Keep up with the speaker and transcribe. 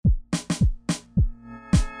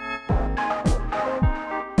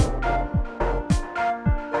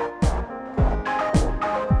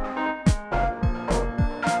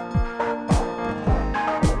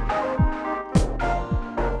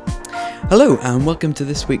Hello and welcome to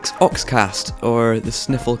this week's Oxcast, or the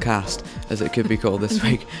Snifflecast as it could be called this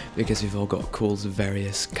week, because we've all got colds of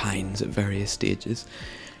various kinds at various stages.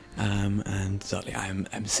 And sadly I'm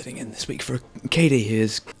sitting in this week for Katie, who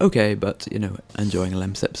is okay, but, enjoying a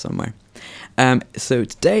lemsip somewhere. So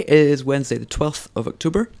today is Wednesday the 12th of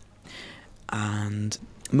October, and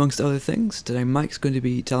amongst other things, today Mike's going to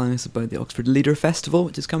be telling us about the Oxford Leader Festival,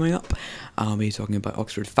 which is coming up. I'll be talking about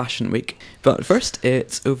Oxford Fashion Week. But first,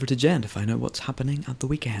 it's over to Jen to find out what's happening at the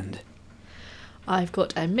weekend. I've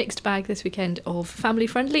got a mixed bag this weekend of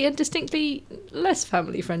family-friendly and distinctly less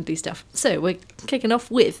family-friendly stuff. So we're kicking off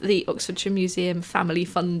with the Oxfordshire Museum Family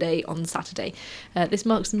Fun Day on Saturday. This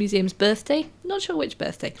marks the museum's birthday, not sure which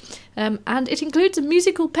birthday, and it includes a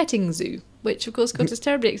musical petting zoo, which of course got us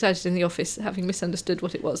terribly excited in the office, having misunderstood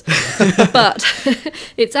what it was. But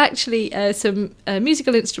it's actually some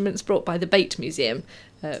musical instruments brought by the Bate Museum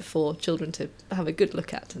for children to have a good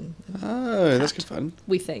look at. Oh, that's good fun.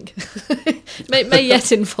 We think. It may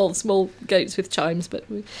yet involve small goats with chimes, but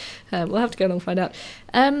we'll have to go along and find out.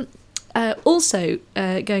 Also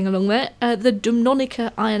going along there, the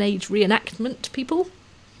Dumnonica Iron Age reenactment people,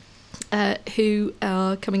 who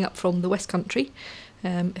are coming up from the West Country,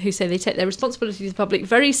 who say they take their responsibility to the public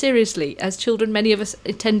very seriously. As children, many of us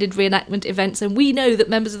attended reenactment events, and we know that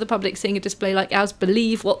members of the public seeing a display like ours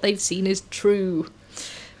believe what they've seen is true.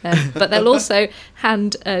 But they'll also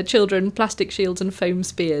hand children plastic shields and foam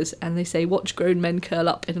spears, and they say, watch grown men curl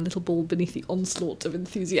up in a little ball beneath the onslaught of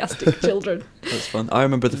enthusiastic children. That's fun. I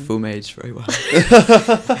remember the foam age very well.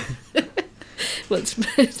 Well,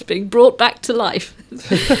 it's being brought back to life.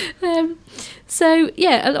 So,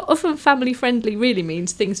 yeah, a lot often family-friendly really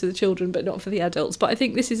means things for the children but not for the adults. But I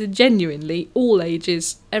think this is a genuinely all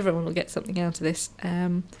ages, everyone will get something out of this.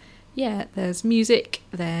 There's music,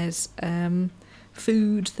 there's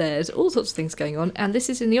food, there's all sorts of things going on. And this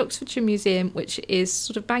is in the Oxfordshire Museum, which is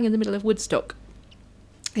sort of bang in the middle of Woodstock,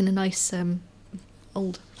 in a nice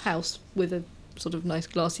old house with a sort of nice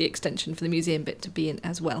glassy extension for the museum bit to be in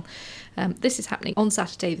as well. This is happening on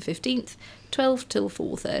Saturday the 15th, 12 till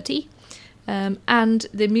 4:30. And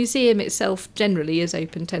the museum itself generally is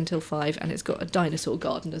open 10 till 5, and it's got a dinosaur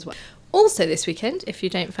garden as well. Also this weekend, if you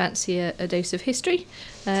don't fancy a dose of history,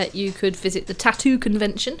 you could visit the Tattoo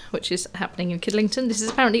Convention, which is happening in Kidlington. This is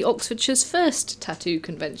apparently Oxfordshire's first tattoo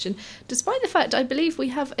convention, despite the fact I believe we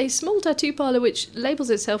have a small tattoo parlour which labels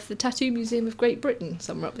itself the Tattoo Museum of Great Britain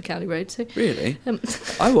somewhere up the County Road. So, really?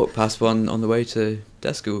 I walk past one on the way to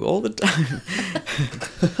Desco all the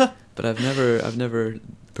time. But I've never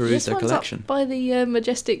perused their collection. Up by the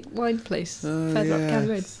Majestic Wine Place, further up County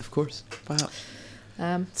Road. Of course. Wow.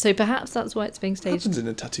 So perhaps that's why it's being What staged. happens in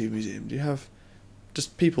a tattoo museum? Do you have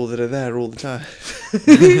just people that are there all the time?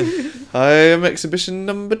 I am exhibition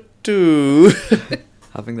number 2.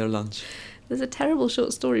 Having their lunch. There's a terrible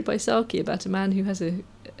short story by Saki about a man who has an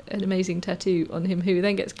amazing tattoo on him, who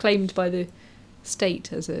then gets claimed by the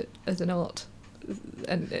state as an art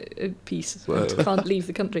and a piece. Whoa. And can't leave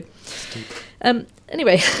the country.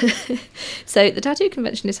 Anyway, so the tattoo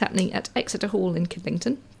convention is happening at Exeter Hall in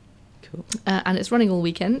Kidlington. Cool. And it's running all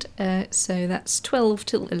weekend, so that's 12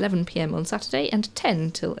 till 11pm on Saturday and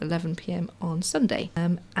 10 till 11pm on Sunday.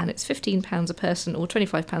 And it's £15 a person or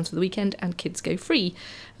 £25 for the weekend, and kids go free,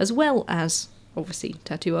 as well as, obviously,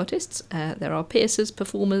 tattoo artists. There are piercers,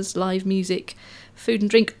 performers, live music, food and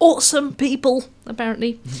drink, awesome people,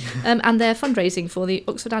 apparently. And they're fundraising for the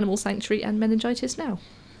Oxford Animal Sanctuary and Meningitis Now.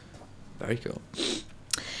 Very cool.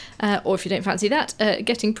 Or if you don't fancy that,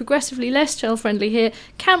 getting progressively less child-friendly here,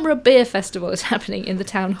 Camera Beer Festival is happening in the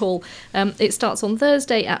Town Hall. It starts on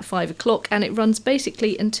Thursday at 5 o'clock, and it runs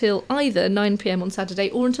basically until either 9pm on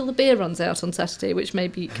Saturday or until the beer runs out on Saturday, which may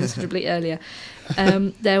be considerably earlier.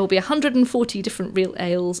 There will be 140 different real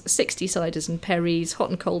ales, 60 ciders and perries,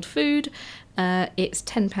 hot and cold food. It's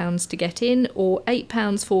 £10 to get in, or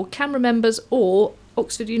 £8 for camera members or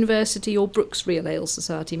Oxford University or Brooks Real Ale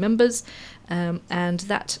Society members, and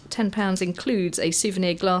that £10 includes a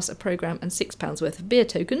souvenir glass, a programme and £6 worth of beer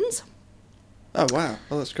tokens. Oh, wow.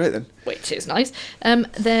 Well, that's great then. Which is nice.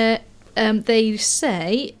 They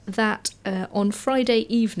say that on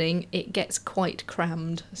Friday evening it gets quite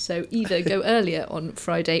crammed, so either go earlier on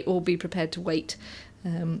Friday or be prepared to wait.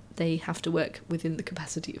 They have to work within the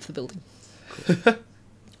capacity of the building. Cool.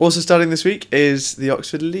 Also starting this week is the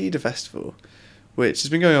Oxford Leader Festival, which has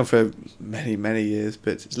been going on for many, many years,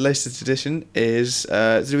 but its latest edition is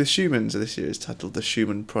to do with Schumann, so this year is titled The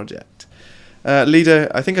Schumann Project.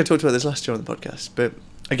 Leader, I think I talked about this last year on the podcast, but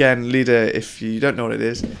again, Leader, if you don't know what it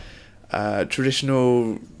is,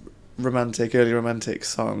 traditional romantic, early romantic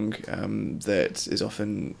song that is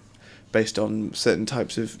often based on certain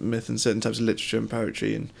types of myth and certain types of literature and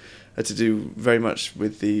poetry, and to do very much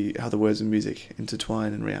with how the words and music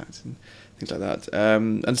intertwine and react and things like that.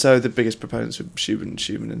 And so the biggest proponents were Schumann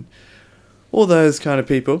and all those kind of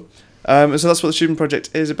people. And so that's what the Schumann Project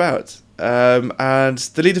is about. And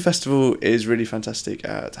the Lieder Festival is really fantastic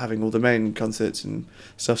at having all the main concerts and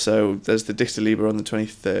stuff. So there's the Dichterliebe on the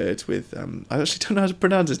 23rd with, I actually don't know how to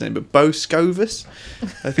pronounce his name, but Bo Scovus,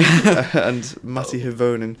 I think, and Matti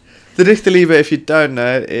Hivonen. The Dichterliebe, if you don't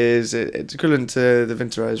know, it's equivalent to the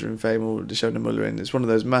Winterreise in Fame or the Schöne Müllerin. It's one of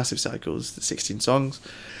those massive cycles, the 16 songs.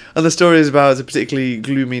 And the story is about a particularly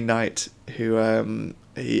gloomy knight who,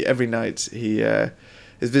 every night he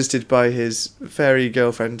is visited by his fairy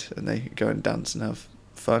girlfriend, and they go and dance and have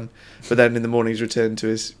fun. But then in the morning he's returned to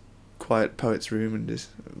his quiet poet's room and is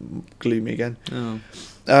gloomy again.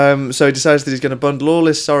 Oh. So he decides that he's going to bundle all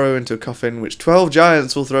his sorrow into a coffin, which 12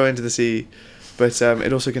 giants will throw into the sea. But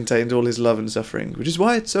it also contains all his love and suffering, which is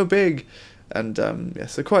why it's so big. And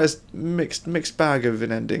so quite a mixed bag of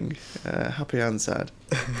an ending, happy and sad.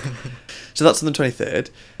 So that's on the 23rd.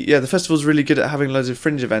 Yeah, the festival's really good at having loads of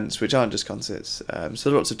fringe events, which aren't just concerts. So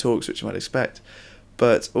lots of talks, which you might expect.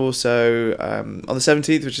 But also on the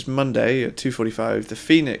 17th, which is Monday at 2:45, the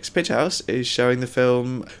Phoenix Pitch House is showing the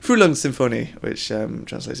film Frühlingssymphonie, which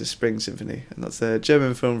translates as Spring Symphony. And that's a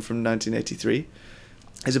German film from 1983.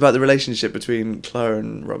 It's about the relationship between Clara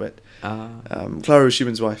and Robert. Clara was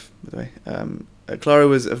Schumann's wife, by the way. Clara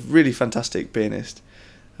was a really fantastic pianist,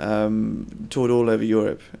 toured all over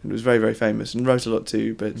Europe, and was very, very famous, and wrote a lot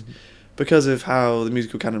too, but because of how the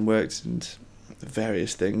musical canon worked and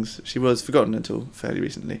various things, she was forgotten until fairly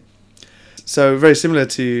recently. So very similar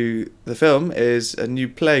to the film is a new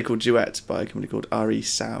play called Duet by a company called RE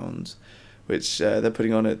Sounds, which they're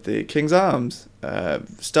putting on at the King's Arms,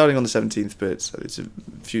 starting on the 17th, but it's a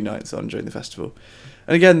few nights on during the festival.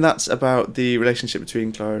 And again, that's about the relationship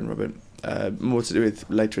between Clara and Robert, more to do with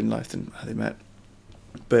later in life than how they met.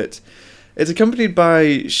 But it's accompanied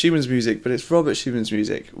by Schumann's music, but it's Robert Schumann's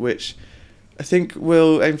music, which I think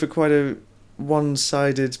will aim for quite a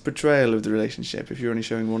one-sided portrayal of the relationship if you're only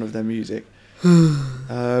showing one of their music.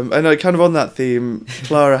 And kind of on that theme,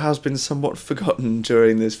 Clara has been somewhat forgotten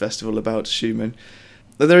during this festival about Schumann.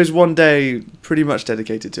 There is one day pretty much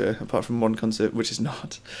dedicated to her, apart from one concert, which is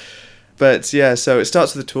not. But yeah, so it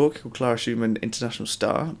starts with a talk called Clara Schumann, International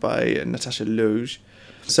Star, by Natasha Loge.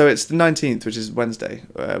 So it's the 19th, which is Wednesday,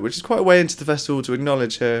 which is quite a way into the festival to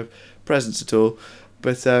acknowledge her presence at all.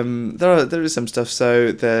 But there is some stuff.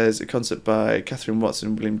 So there's a concert by Catherine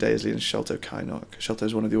Watson, William Daisley, and Sholto Kynoch. Sholto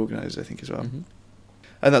is one of the organisers, I think, as well. Mm-hmm.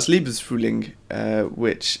 And that's Liebesfrühling,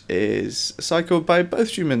 which is a cycle by both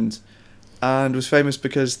Schumanns, and was famous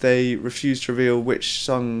because they refused to reveal which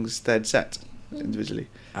songs they'd set individually.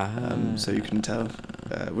 So you couldn't tell,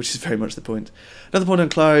 which is very much the point. Another point on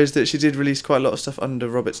Clara is that she did release quite a lot of stuff under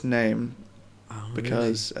Robert's name,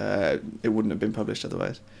 because it wouldn't have been published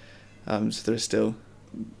otherwise. So there is still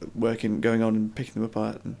going on and picking them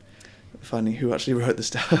apart and finding who actually wrote the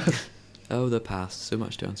stuff. Oh, the past. So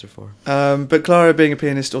much to answer for. But Clara, being a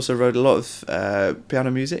pianist, also wrote a lot of piano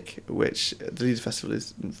music, which the Lieder Festival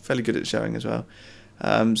is fairly good at showing as well.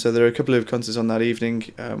 So there are a couple of concerts on that evening,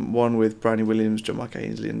 one with Bryony Williams, John Mark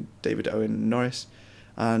Ainsley and David Owen Norris,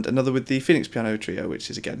 and another with the Phoenix Piano Trio, which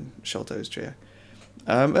is again Sholto's trio.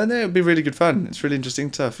 And it would be really good fun. It's really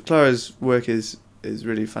interesting stuff. Clara's work is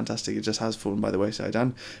really fantastic. It just has fallen by the wayside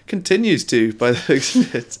and continues to, by the looks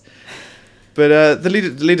of it. But the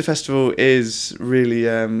Lieder Festival is really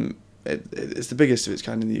it's the biggest of its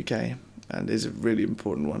kind in the UK and is a really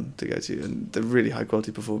important one to go to, and they're really high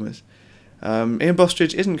quality performers. Ian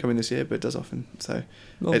Bostridge isn't coming this year, but does often, so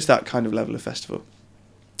it's that kind of level of festival.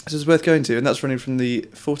 So it's worth going to, and that's running from the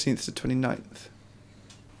 14th to 29th.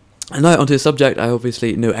 And now onto a subject I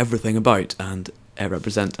obviously know everything about and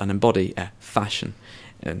represent and embody, fashion.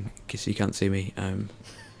 In case you can't see me, I'm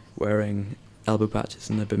wearing elbow patches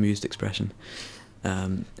and a bemused expression,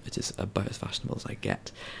 which is about as fashionable as I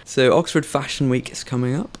get. So Oxford Fashion Week is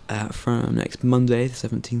coming up from next Monday, the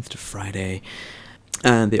 17th to Friday.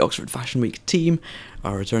 And the Oxford Fashion Week team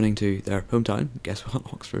are returning to their hometown, guess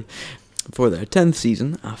what, Oxford, for their 10th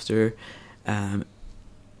season after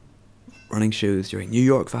running shows during New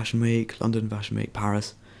York Fashion Week, London Fashion Week,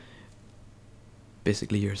 Paris,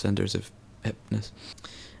 basically your centres of hipness.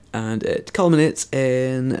 And it culminates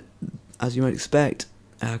in, as you might expect,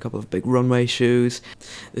 a couple of big runway shows.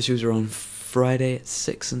 The shows are on Friday at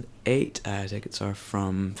 6 and 8. Tickets are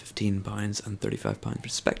from £15 and £35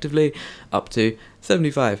 respectively, up to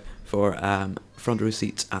 £75 for front row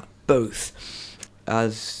seats at both.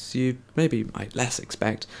 as you maybe might less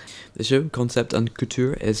expect, the show, Concept and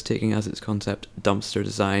Couture, is taking as its concept dumpster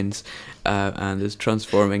designs and is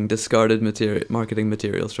transforming discarded marketing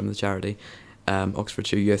materials from the charity Oxford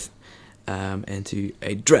Shoe Youth into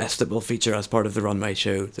a dress that will feature as part of the runway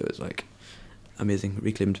show. So it's like amazing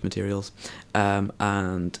reclaimed materials.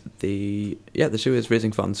 And the show is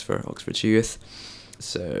raising funds for Oxford Shoe Youth.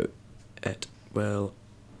 So it will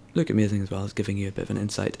look amazing, as well as giving you a bit of an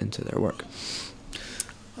insight into their work.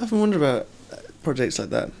 I often wonder about projects like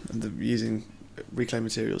that and using reclaimed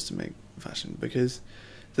materials to make fashion, because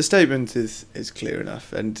the statement is clear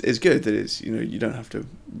enough, and it's good that it's, you don't have to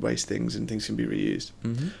waste things and things can be reused.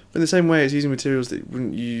 Mm-hmm. But in the same way, it's using materials that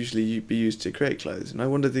wouldn't usually be used to create clothes, and I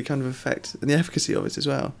wonder the kind of effect and the efficacy of it as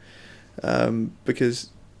well, because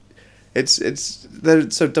it's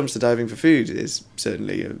so dumpster diving for food is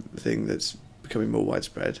certainly a thing that's becoming more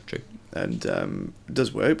widespread. True. And it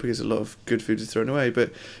does work because a lot of good food is thrown away,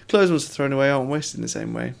 but clothes once thrown away aren't wasted in the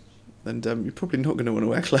same way, and you're probably not going to want to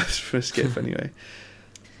wear clothes for a skiff anyway.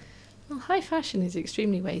 Well, high fashion is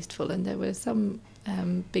extremely wasteful, and there were some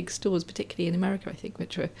big stores, particularly in America, I think,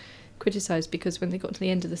 which were criticised because when they got to the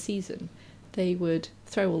end of the season, they would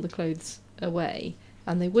throw all the clothes away,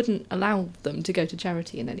 and they wouldn't allow them to go to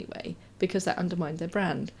charity in any way because that undermined their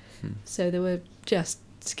brand. So there were just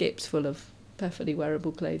skips full of perfectly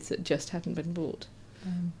wearable clothes that just hadn't been bought,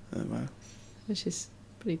 Oh, wow. which is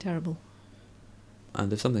pretty terrible.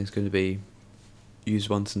 And if something's going to be used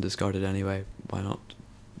once and discarded anyway, why not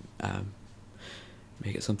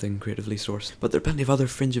make it something creatively sourced? But there are plenty of other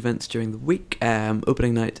fringe events during the week.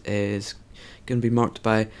 Opening night is going to be marked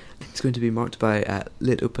by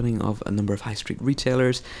late opening of a number of high street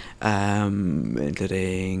retailers,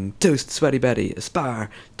 including Toast, Sweaty Betty,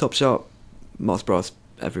 Aspire, Topshop, Moss Bros,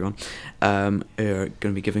 everyone, are going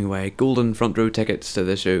to be giving away golden front row tickets to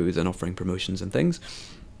the shows and offering promotions and things.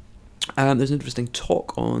 There's an interesting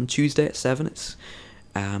talk on Tuesday at 7. It's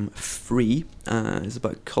free. It's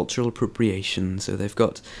about cultural appropriation. So they've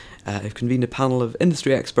convened a panel of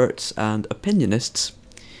industry experts and opinionists.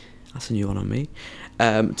 That's a new one on me.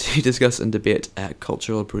 To discuss and debate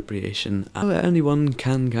cultural appropriation. Anyone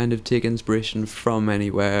can kind of take inspiration from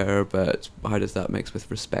anywhere, but how does that mix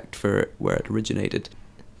with respect for where it originated?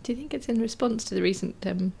 Do you think it's in response to the recent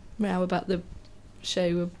row about the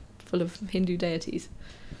show full of Hindu deities?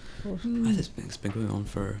 It's been going on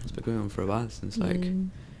for a while since very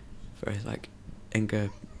Inca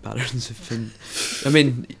patterns have been. I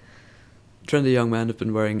mean, trendy young men have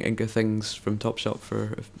been wearing Inca things from Topshop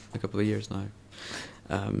for a couple of years now.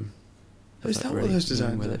 Is that what those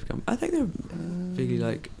designs where are? they've come? I think they're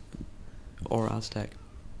vaguely or Aztec.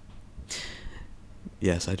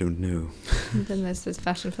 Yes, I don't know. And then there's this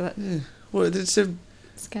fashion for that. Yeah. Well, it's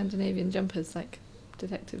Scandinavian jumpers like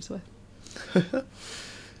detectives wear. But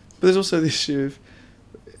there's also the issue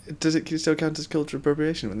of, does it still count as cultural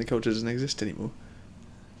appropriation when the culture doesn't exist anymore?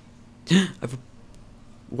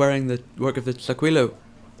 Wearing the work of the Tlaquilo.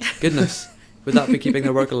 Goodness. Would that be keeping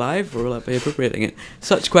their work alive, or will that be appropriating it?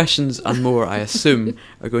 Such questions and more, I assume,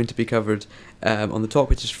 are going to be covered on the talk,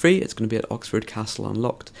 which is free. It's going to be at Oxford Castle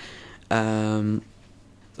Unlocked.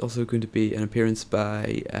 Also going to be an appearance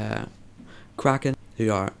by Kraken,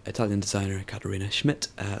 who are Italian designer Caterina Schmidt,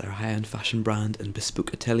 their high-end fashion brand and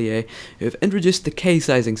bespoke atelier, who have introduced the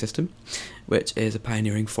K-sizing system, which is a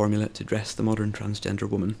pioneering formula to dress the modern transgender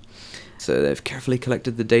woman. So they've carefully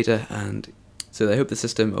collected the data, and so they hope the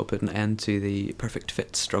system will put an end to the perfect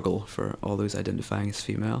fit struggle for all those identifying as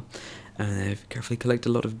female. And they've carefully collected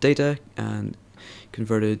a lot of data and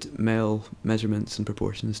converted male measurements and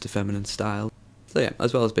proportions to feminine style. So yeah,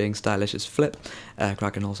 as well as being stylish as Flip,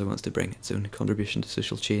 Kraken also wants to bring its own contribution to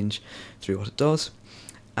social change through what it does.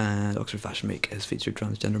 And Oxford Fashion Week has featured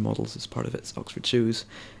transgender models as part of its Oxford shows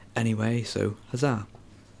anyway, so huzzah.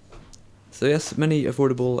 So yes, many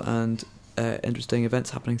affordable and interesting events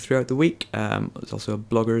happening throughout the week. There's also a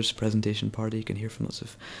bloggers presentation party. You can hear from lots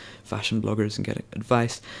of fashion bloggers and get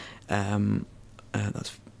advice.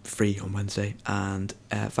 That's free on Wednesday, and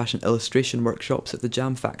fashion illustration workshops at the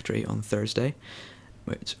Jam Factory on Thursday,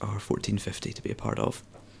 which are $14.50 to be a part of.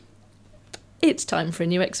 It's time for a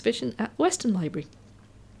new exhibition at Western Library.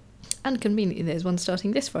 And conveniently there's one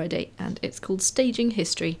starting this Friday, and it's called Staging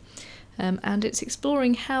History. And it's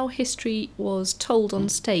exploring how history was told on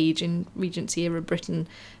stage in Regency era Britain,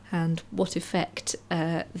 and what effect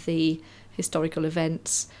the historical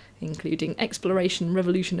events, including exploration,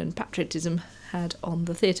 revolution and patriotism, had on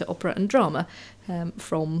the theatre, opera and drama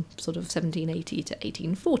from sort of 1780 to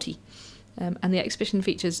 1840. And the exhibition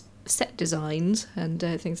features set designs and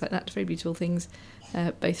things like that, very beautiful things,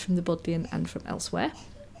 both from the Bodleian and from elsewhere.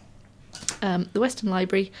 The Western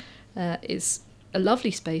Library is a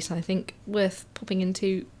lovely space, I think, worth popping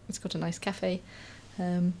into. It's got a nice cafe,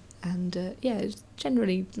 and it's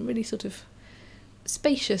generally really sort of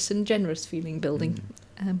spacious and generous feeling building.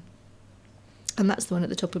 And that's the one at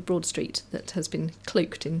the top of Broad Street that has been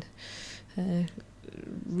cloaked in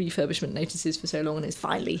refurbishment notices for so long and is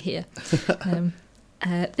finally here.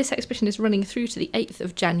 This exhibition is running through to the 8th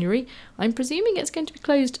of January. I'm presuming it's going to be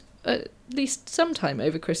closed at least sometime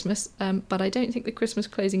over Christmas, but I don't think the Christmas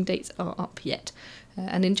closing dates are up yet.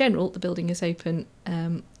 And in general, the building is open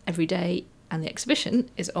every day, and the exhibition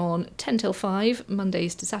is on 10 till 5,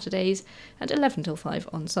 Mondays to Saturdays, and 11 till 5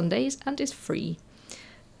 on Sundays, and is free.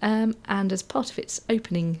 And as part of its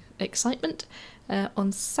opening excitement,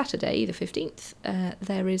 on Saturday the 15th,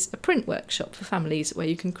 there is a print workshop for families where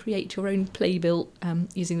you can create your own playbill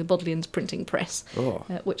using the Bodleian's printing press,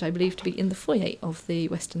 which I believe to be in the foyer of the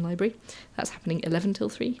Western Library. That's happening 11 till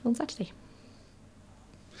 3 on Saturday.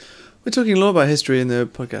 We're talking a lot about history in the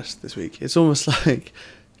podcast this week. It's almost like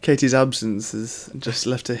Katie's absence has just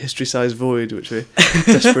left a history-sized void, which we're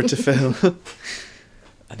desperate to fill.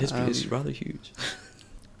 And history is rather huge.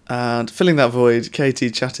 And filling that void, Katie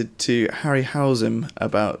chatted to Harry Housam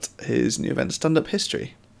about his new event, Stand Up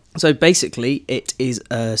History. So basically, it is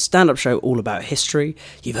a stand-up show all about history.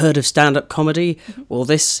 You've heard of stand-up comedy? Well,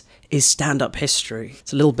 this is stand-up history.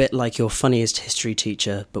 It's a little bit like your funniest history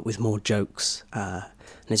teacher, but with more jokes. And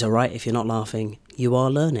it's all right if you're not laughing. You are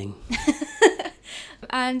learning.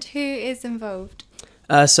 And who is involved?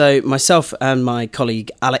 So myself and my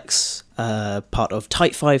colleague Alex, part of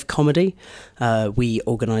Type 5 Comedy. We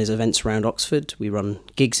organise events around Oxford. We run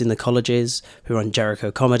gigs in the colleges. We run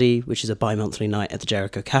Jericho Comedy, which is a bi-monthly night at the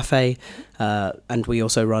Jericho Cafe. And we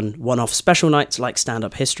also run one-off special nights like Stand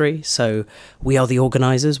Up History. So we are the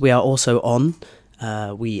organisers. We are also on.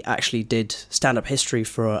 We actually did Stand Up History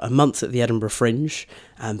for a month at the Edinburgh Fringe.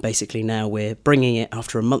 And basically now we're bringing it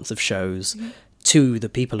after a month of shows to the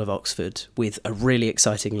people of Oxford with a really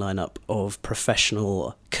exciting lineup of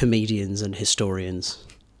professional comedians and historians.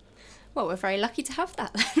 Well, we're very lucky to have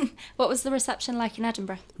that then. What was the reception like in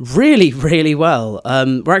Edinburgh? Really, really well.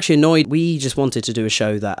 We're actually annoyed. We just wanted to do a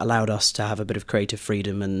show that allowed us to have a bit of creative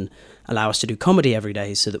freedom and allow us to do comedy every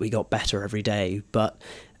day so that we got better every day. But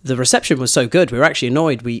the reception was so good, we were actually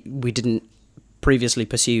annoyed we didn't previously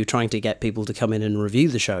pursue trying to get people to come in and review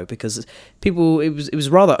the show, because it was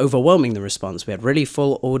rather overwhelming, the response. We had really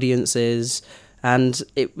full audiences and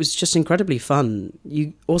it was just incredibly fun.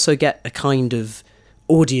 You also get a kind of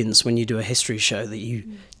audience when you do a history show that you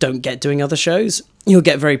don't get doing other shows. You'll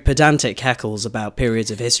get very pedantic heckles about periods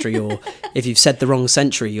of history, or if you've said the wrong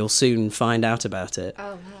century, you'll soon find out about it.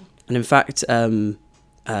 Oh, man. And in fact,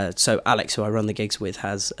 so Alex, who I run the gigs with,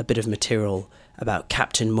 has a bit of material about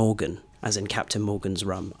Captain Morgan, as in Captain Morgan's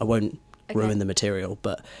rum. I won't ruin the material,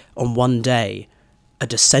 but on one day, a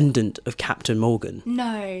descendant of Captain Morgan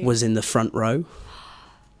was in the front row.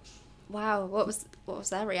 Wow, what was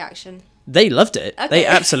their reaction? They loved it. Okay. They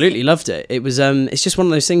absolutely loved it. It was it's just one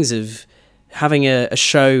of those things of having a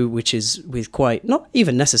show which is with quite, not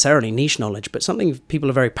even necessarily niche knowledge, but something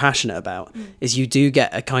people are very passionate about, is you do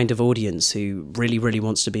get a kind of audience who really, really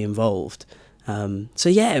wants to be involved. So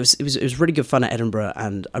yeah, it was really good fun at Edinburgh,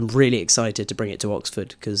 and I'm really excited to bring it to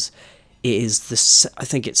Oxford, because it is I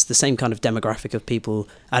think it's the same kind of demographic of people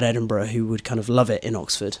at Edinburgh who would kind of love it in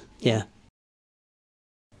Oxford. Yeah.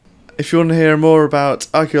 If you want to hear more about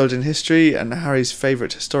archaeology and history and Harry's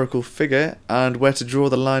favourite historical figure and where to draw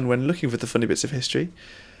the line when looking for the funny bits of history,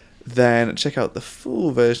 then check out the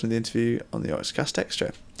full version of the interview on the Oxcast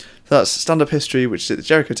Extra. So that's Stand Up History, which is at the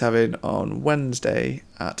Jericho Tavern on Wednesday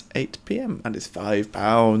at 8 p.m, and it's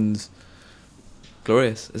 £5.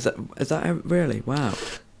 Glorious. Is that really? Wow.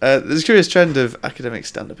 There's a curious trend of academic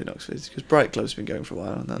stand-up in Oxford, because Bright Club's been going for a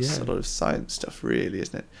while, and that's Yeah. a lot of science stuff, really,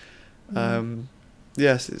 isn't it?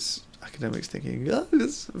 Yes, it's academics thinking,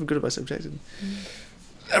 I'm good at my subject, and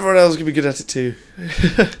everyone else can be good at it too.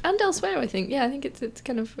 And elsewhere, I think. Yeah, I think it's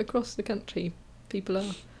kind of across the country. People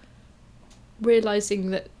are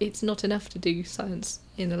realising that it's not enough to do science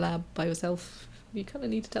in a lab by yourself. You kind of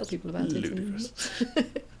need to tell people about Ludicrous.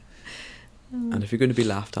 it. And if you're going to be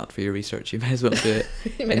laughed at for your research, you may as well do it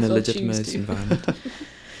You may in as a well legitimate choose to. environment.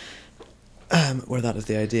 Where that is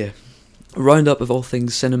the idea. A roundup of all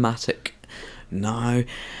things cinematic now.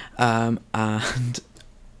 And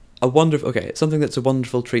something that's a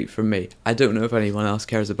wonderful treat for me. I don't know if anyone else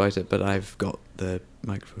cares about it, but I've got the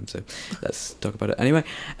microphone, so let's talk about it anyway.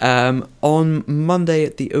 On Monday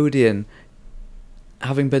at the Odeon,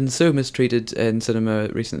 having been so mistreated in cinema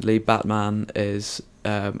recently, Batman is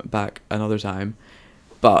back another time.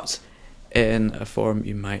 But in a form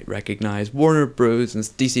you might recognise. Warner Bros. And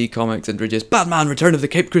DC Comics introduced Batman Return of the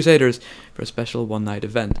Caped Crusaders for a special one-night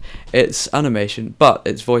event. It's animation, but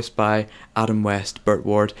it's voiced by Adam West, Burt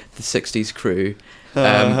Ward, the 60s crew,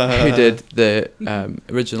 who did the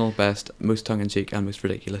original best, most tongue-in-cheek and most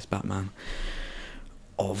ridiculous Batman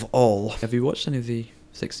of all. Have you watched any of the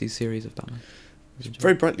 60s series of Batman?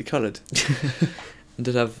 Very brightly coloured. And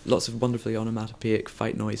did have lots of wonderfully onomatopoeic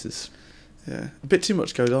fight noises. Yeah, a bit too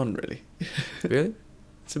much goes on, really. Really?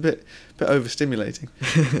 It's a bit overstimulating.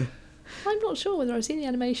 I'm not sure whether I've seen the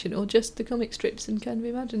animation or just the comic strips and kind of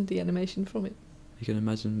imagined the animation from it. You can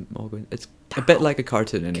imagine all going... It's a bit like a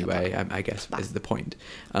cartoon anyway, I guess, is the point.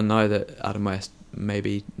 And now that Adam West may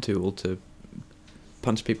be too old to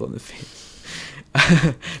punch people in the face,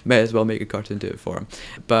 may as well make a cartoon do it for him.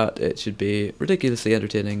 But it should be ridiculously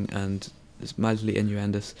entertaining and it's mildly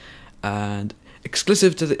innuendous. And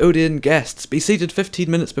exclusive to the Odeon guests, be seated 15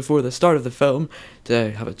 minutes before the start of the film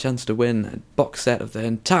to have a chance to win a box set of the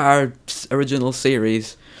entire original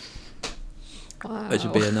series. Wow. Which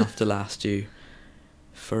would be enough to last you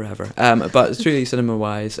forever. But truly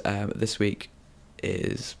cinema-wise, this week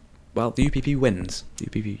is, well, the UPP wins. The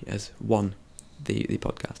UPP has won the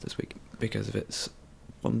podcast this week because of its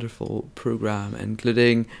wonderful programme,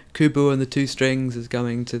 including Kubo and the Two Strings is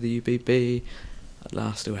coming to the UPP. At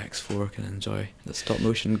last, OX4 can enjoy the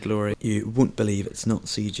stop-motion glory. You won't believe it's not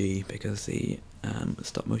CG because the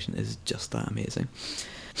stop-motion is just that amazing.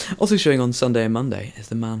 Also showing on Sunday and Monday is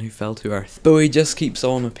The Man Who Fell to Earth. Bowie just keeps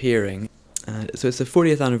on appearing. So it's the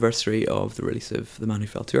 40th anniversary of the release of The Man Who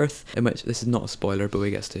Fell to Earth, in which, this is not a spoiler,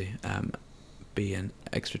 Bowie gets to be an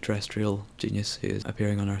extraterrestrial genius who is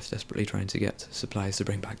appearing on Earth desperately trying to get supplies to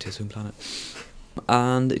bring back to his own planet.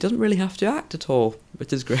 And he doesn't really have to act at all,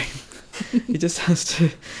 which is great. He just has to...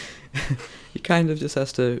 he kind of just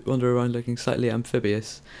has to wander around looking slightly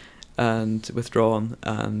amphibious and withdrawn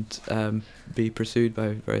and be pursued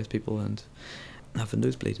by various people and have a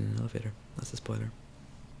nosebleed in an elevator. That's a spoiler.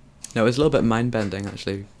 No, it was a little bit mind-bending,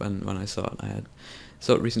 actually, when I saw it. I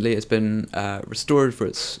saw it recently. It's been restored for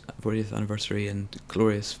its 40th anniversary in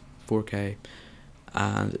glorious 4K,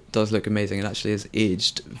 and it does look amazing. It actually is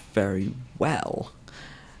aged very well.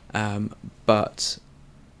 But,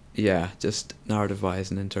 yeah, just narrative-wise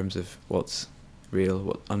and in terms of what's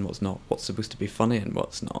real and what's not, what's supposed to be funny and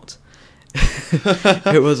what's not.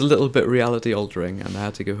 It was a little bit reality-altering, and I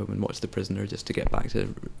had to go home and watch The Prisoner just to get back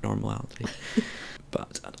to normality.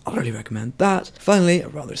 But I'd utterly recommend that. Finally, a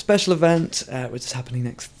rather special event, which is happening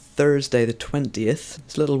next Thursday the 20th.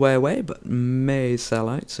 It's a little way away, but may sell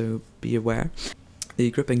out, so be aware. The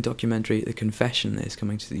gripping documentary The Confession is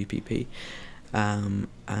coming to the UPP,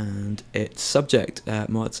 and its subject,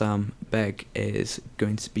 Moazzam Begg, is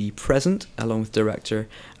going to be present, along with director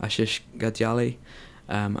Ashish Gadjali,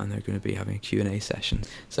 and they're going to be having a Q&A session.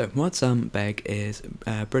 So, Moazzam Begg is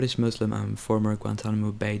a British Muslim and former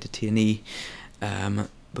Guantanamo Bay detainee,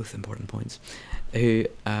 both important points, who,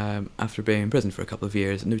 after being in prison for a couple of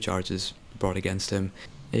years, no charges brought against him.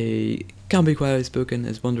 He can be quite outspoken,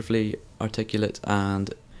 is wonderfully articulate,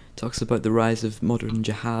 and talks about the rise of modern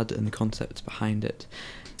jihad and the concepts behind it.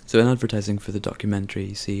 So in advertising for the documentary,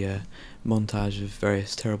 you see a montage of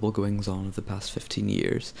various terrible goings-on of the past 15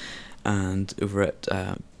 years, and over it,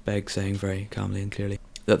 Begg saying very calmly and clearly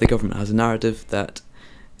that the government has a narrative that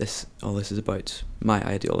all this is about my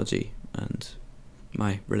ideology and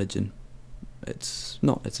my religion. It's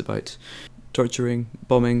not. It's about torturing,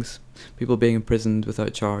 bombings, people being imprisoned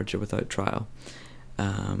without charge or without trial,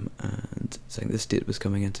 and saying the state was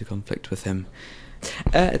coming into conflict with him.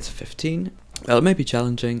 It's 15. Well, it may be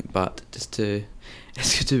challenging, but it's to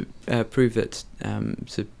prove that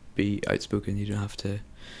to be outspoken, you don't have to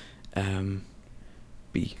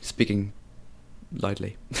be speaking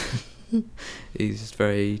loudly. He's just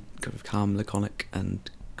very kind of calm, laconic, and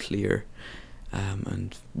clear,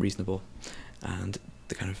 and reasonable, and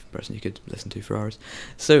the kind of person you could listen to for hours.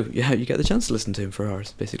 So yeah, you get the chance to listen to him for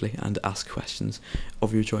hours, basically, and ask questions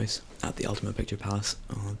of your choice at the Ultimate Picture Palace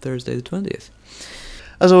on Thursday the 20th.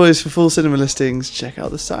 As always, for full cinema listings, check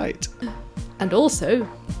out the site. And also,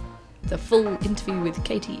 the full interview with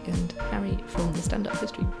Katie and Harry from the Stand Up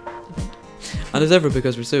History event. And as ever,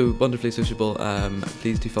 because we're so wonderfully sociable,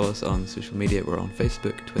 please do follow us on social media. We're on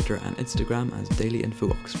Facebook, Twitter and Instagram as Daily Info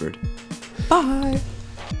Oxford. Bye!